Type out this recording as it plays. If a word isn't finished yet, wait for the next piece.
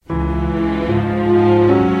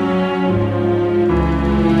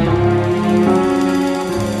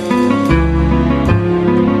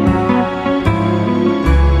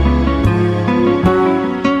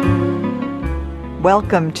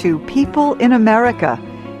welcome to People in America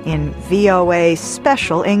in VOA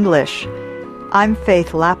Special English. I'm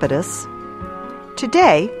Faith Lapidus.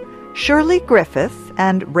 Today, Shirley Griffith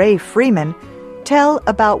and Ray Freeman tell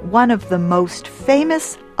about one of the most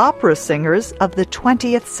famous opera singers of the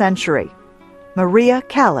 20th century, Maria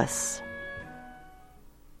Callas.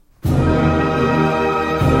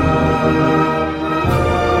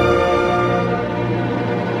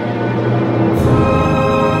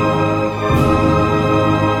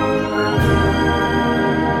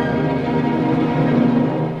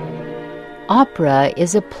 Opera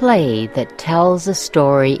is a play that tells a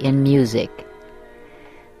story in music.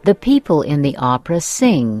 The people in the opera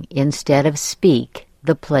sing instead of speak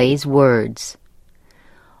the play's words.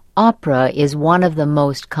 Opera is one of the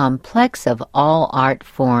most complex of all art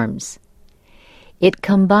forms. It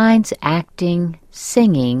combines acting,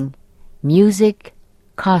 singing, music,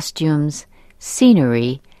 costumes,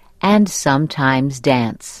 scenery, and sometimes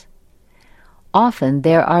dance. Often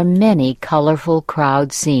there are many colorful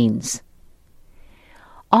crowd scenes.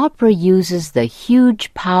 Opera uses the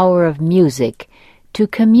huge power of music to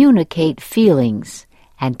communicate feelings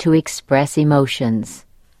and to express emotions.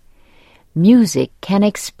 Music can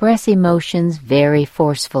express emotions very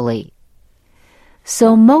forcefully.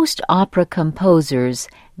 So most opera composers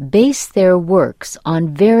base their works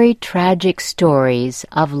on very tragic stories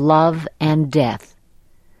of love and death.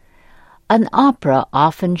 An opera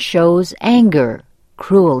often shows anger,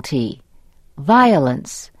 cruelty,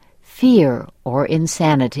 violence, fear, or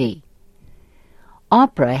insanity.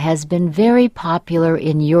 Opera has been very popular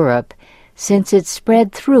in Europe since it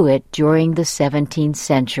spread through it during the 17th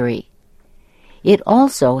century. It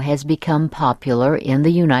also has become popular in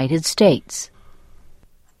the United States.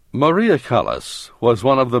 Maria Callas was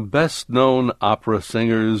one of the best-known opera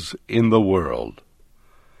singers in the world.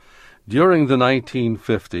 During the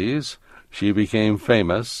 1950s, she became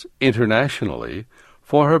famous internationally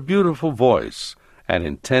for her beautiful voice and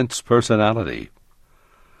intense personality.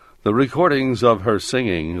 The recordings of her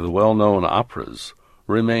singing the well-known operas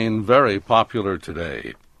remain very popular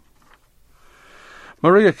today.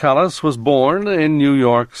 Maria Callas was born in New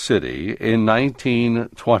York City in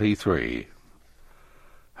 1923.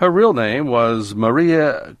 Her real name was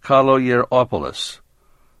Maria Kaloyeropoulos.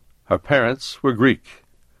 Her parents were Greek.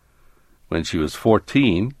 When she was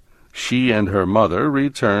 14, she and her mother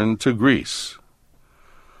returned to Greece.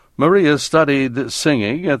 Maria studied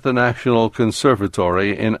singing at the National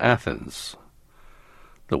Conservatory in Athens.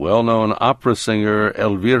 The well-known opera singer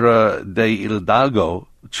Elvira de Hidalgo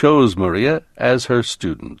chose Maria as her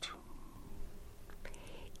student.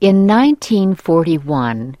 In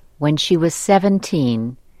 1941, when she was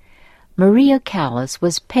 17, Maria Callas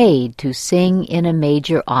was paid to sing in a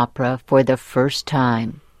major opera for the first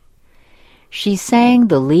time. She sang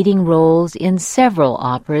the leading roles in several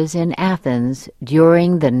operas in Athens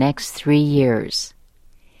during the next 3 years.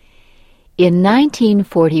 In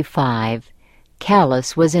 1945,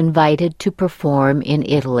 Callas was invited to perform in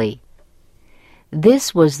Italy.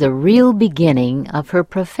 This was the real beginning of her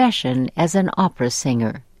profession as an opera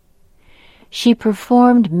singer. She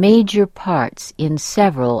performed major parts in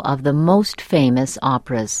several of the most famous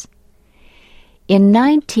operas. In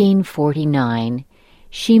 1949,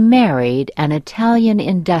 she married an Italian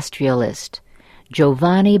industrialist,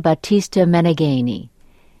 Giovanni Battista Meneghini.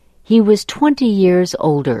 He was 20 years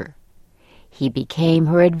older. He became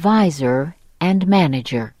her advisor and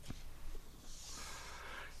manager.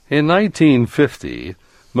 In 1950,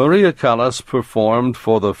 Maria Callas performed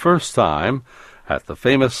for the first time at the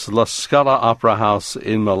famous La Scala Opera House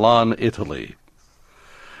in Milan, Italy.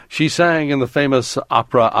 She sang in the famous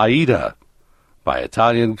opera Aida by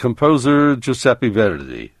Italian composer Giuseppe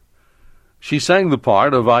Verdi. She sang the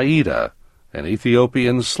part of Aida, an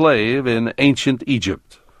Ethiopian slave in ancient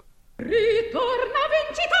Egypt. Ritorna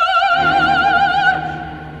vincitor,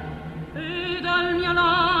 e dal mio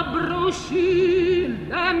labbro uscì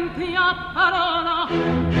l'empia parola.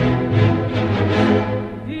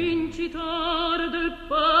 Vincitor del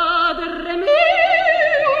Padre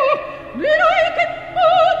mio, direi che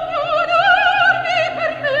pugno darmi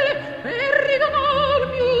per me, per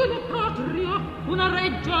ridonarmi una patria, una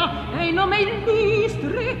reggia e i nome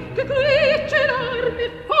illustri che qui c'è darmi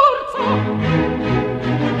forza.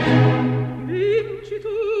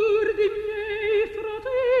 Vincitor di miei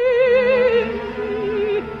fratelli,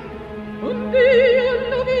 un Dio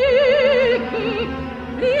lo dica,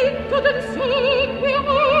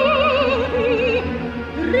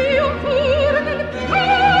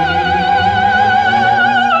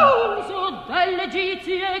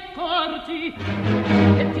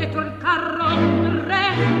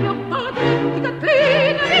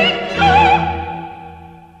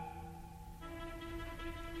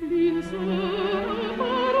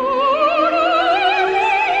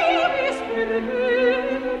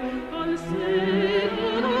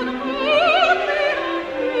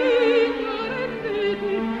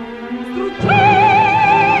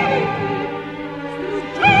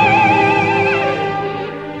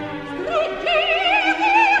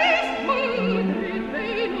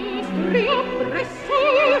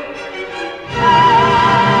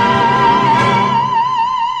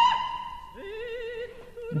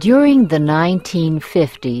 During the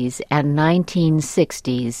 1950s and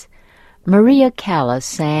 1960s, Maria Callas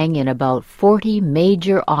sang in about 40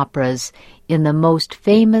 major operas in the most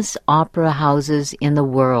famous opera houses in the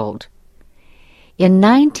world. In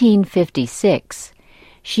 1956,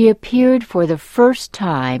 she appeared for the first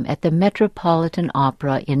time at the Metropolitan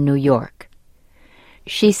Opera in New York.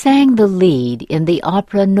 She sang the lead in the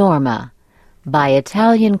opera Norma by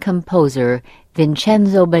Italian composer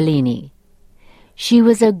Vincenzo Bellini. She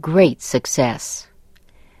was a great success.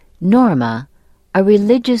 Norma, a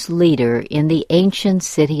religious leader in the ancient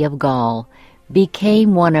city of Gaul,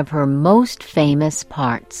 became one of her most famous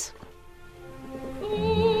parts.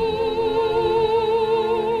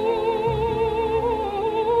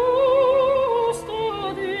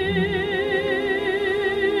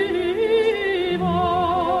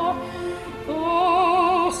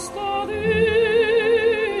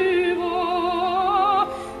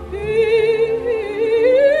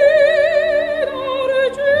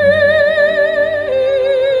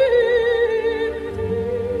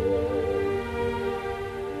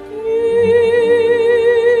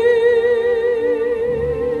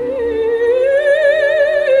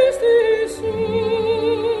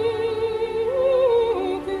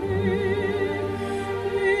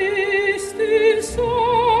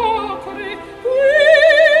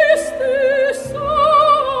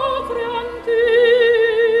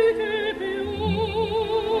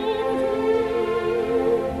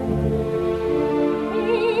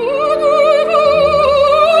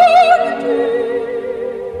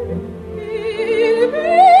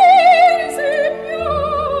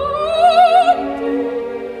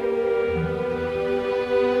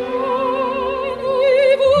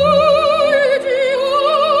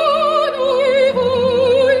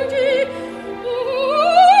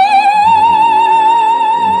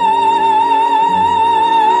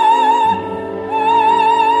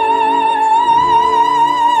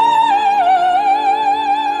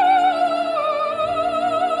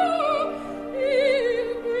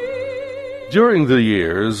 During the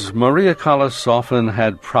years, Maria Callas often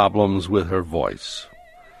had problems with her voice.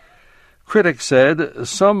 Critics said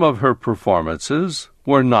some of her performances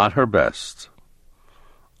were not her best.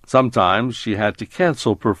 Sometimes she had to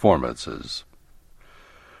cancel performances.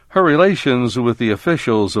 Her relations with the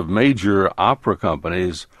officials of major opera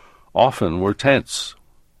companies often were tense.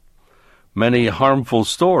 Many harmful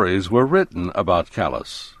stories were written about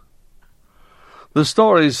Callas. The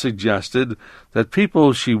stories suggested that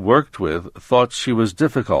people she worked with thought she was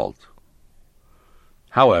difficult.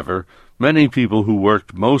 However, many people who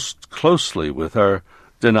worked most closely with her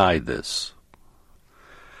denied this.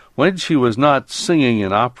 When she was not singing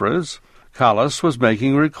in operas, Callas was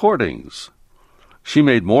making recordings. She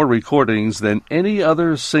made more recordings than any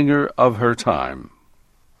other singer of her time.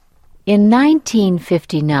 In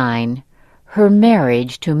 1959, her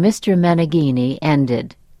marriage to Mr. Meneghini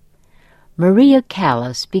ended. Maria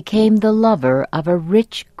Callas became the lover of a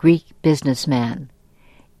rich Greek businessman,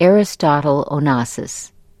 Aristotle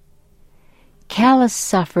Onassis. Callas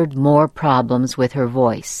suffered more problems with her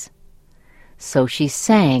voice, so she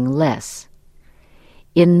sang less.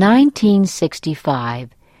 In 1965,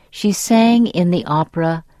 she sang in the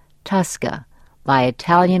opera Tosca by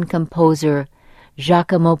Italian composer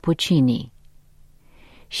Giacomo Puccini.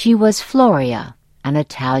 She was Floria, an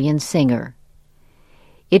Italian singer.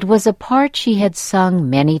 It was a part she had sung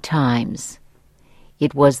many times.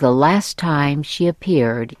 It was the last time she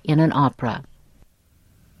appeared in an opera.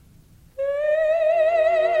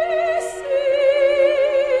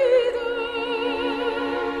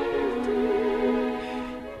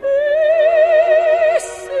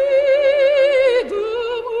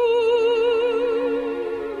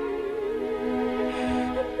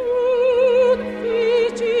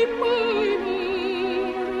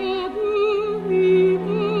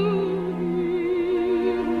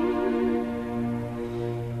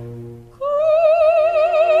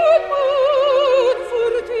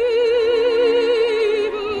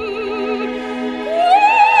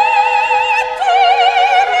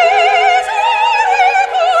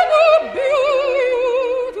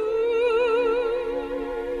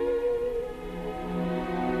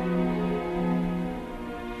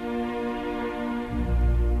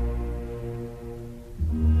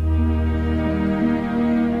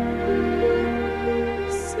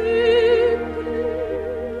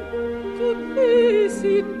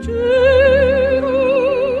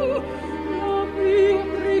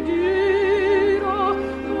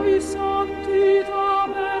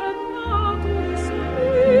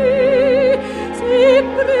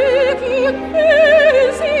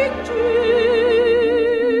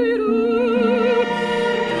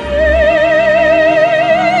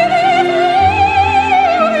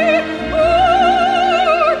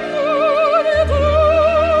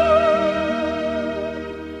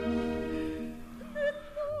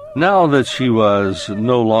 Now that she was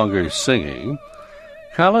no longer singing,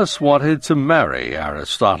 Callas wanted to marry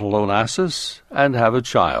Aristotle Onassis and have a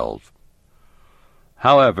child.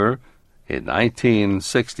 However, in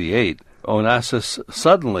 1968, Onassis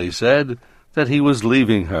suddenly said that he was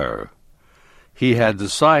leaving her. He had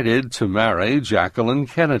decided to marry Jacqueline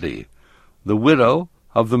Kennedy, the widow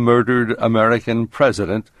of the murdered American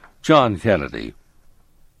President John Kennedy.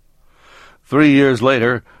 3 years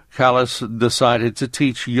later, Callas decided to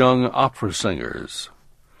teach young opera singers.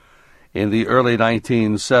 In the early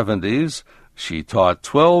 1970s, she taught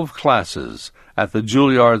 12 classes at the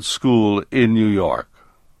Juilliard School in New York.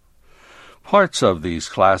 Parts of these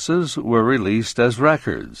classes were released as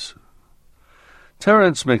records.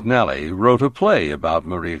 Terence McNally wrote a play about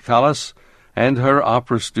Maria Callas and her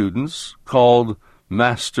opera students called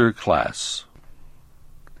Master Class.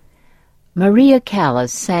 Maria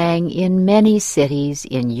Callas sang in many cities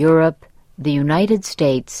in Europe, the United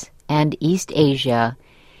States, and East Asia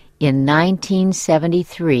in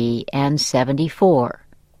 1973 and 74.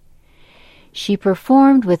 She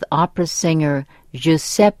performed with opera singer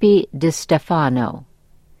Giuseppe Di Stefano.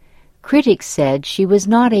 Critics said she was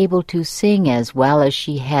not able to sing as well as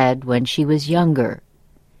she had when she was younger.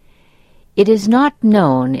 It is not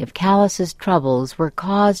known if Callas's troubles were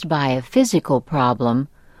caused by a physical problem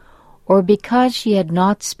or because she had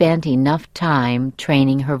not spent enough time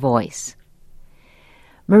training her voice.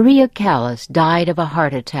 Maria Callas died of a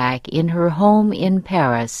heart attack in her home in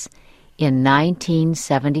Paris in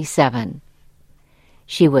 1977.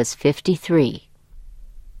 She was 53.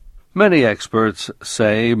 Many experts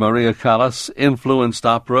say Maria Callas influenced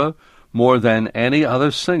opera more than any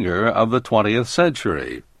other singer of the 20th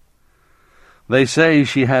century. They say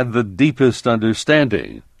she had the deepest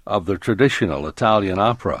understanding of the traditional Italian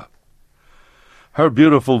opera. Her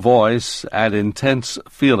beautiful voice and intense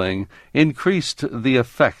feeling increased the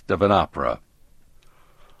effect of an opera.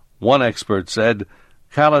 One expert said,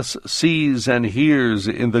 Callas sees and hears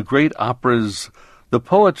in the great operas the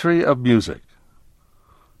poetry of music.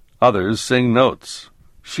 Others sing notes.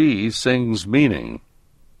 She sings meaning.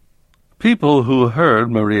 People who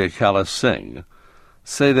heard Maria Callas sing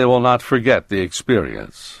say they will not forget the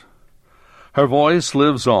experience. Her voice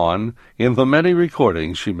lives on in the many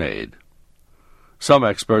recordings she made. Some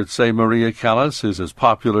experts say Maria Callas is as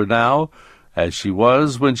popular now as she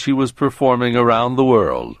was when she was performing around the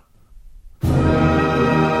world.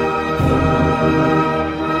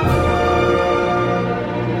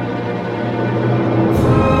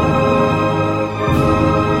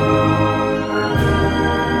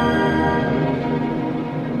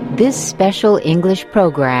 This special English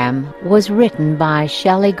program was written by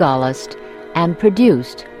Shelley Gollust and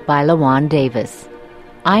produced by LaJuan Davis.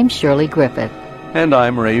 I'm Shirley Griffith. And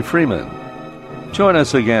I'm Ray Freeman. Join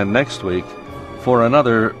us again next week for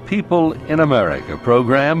another People in America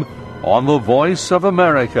program on the Voice of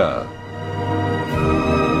America.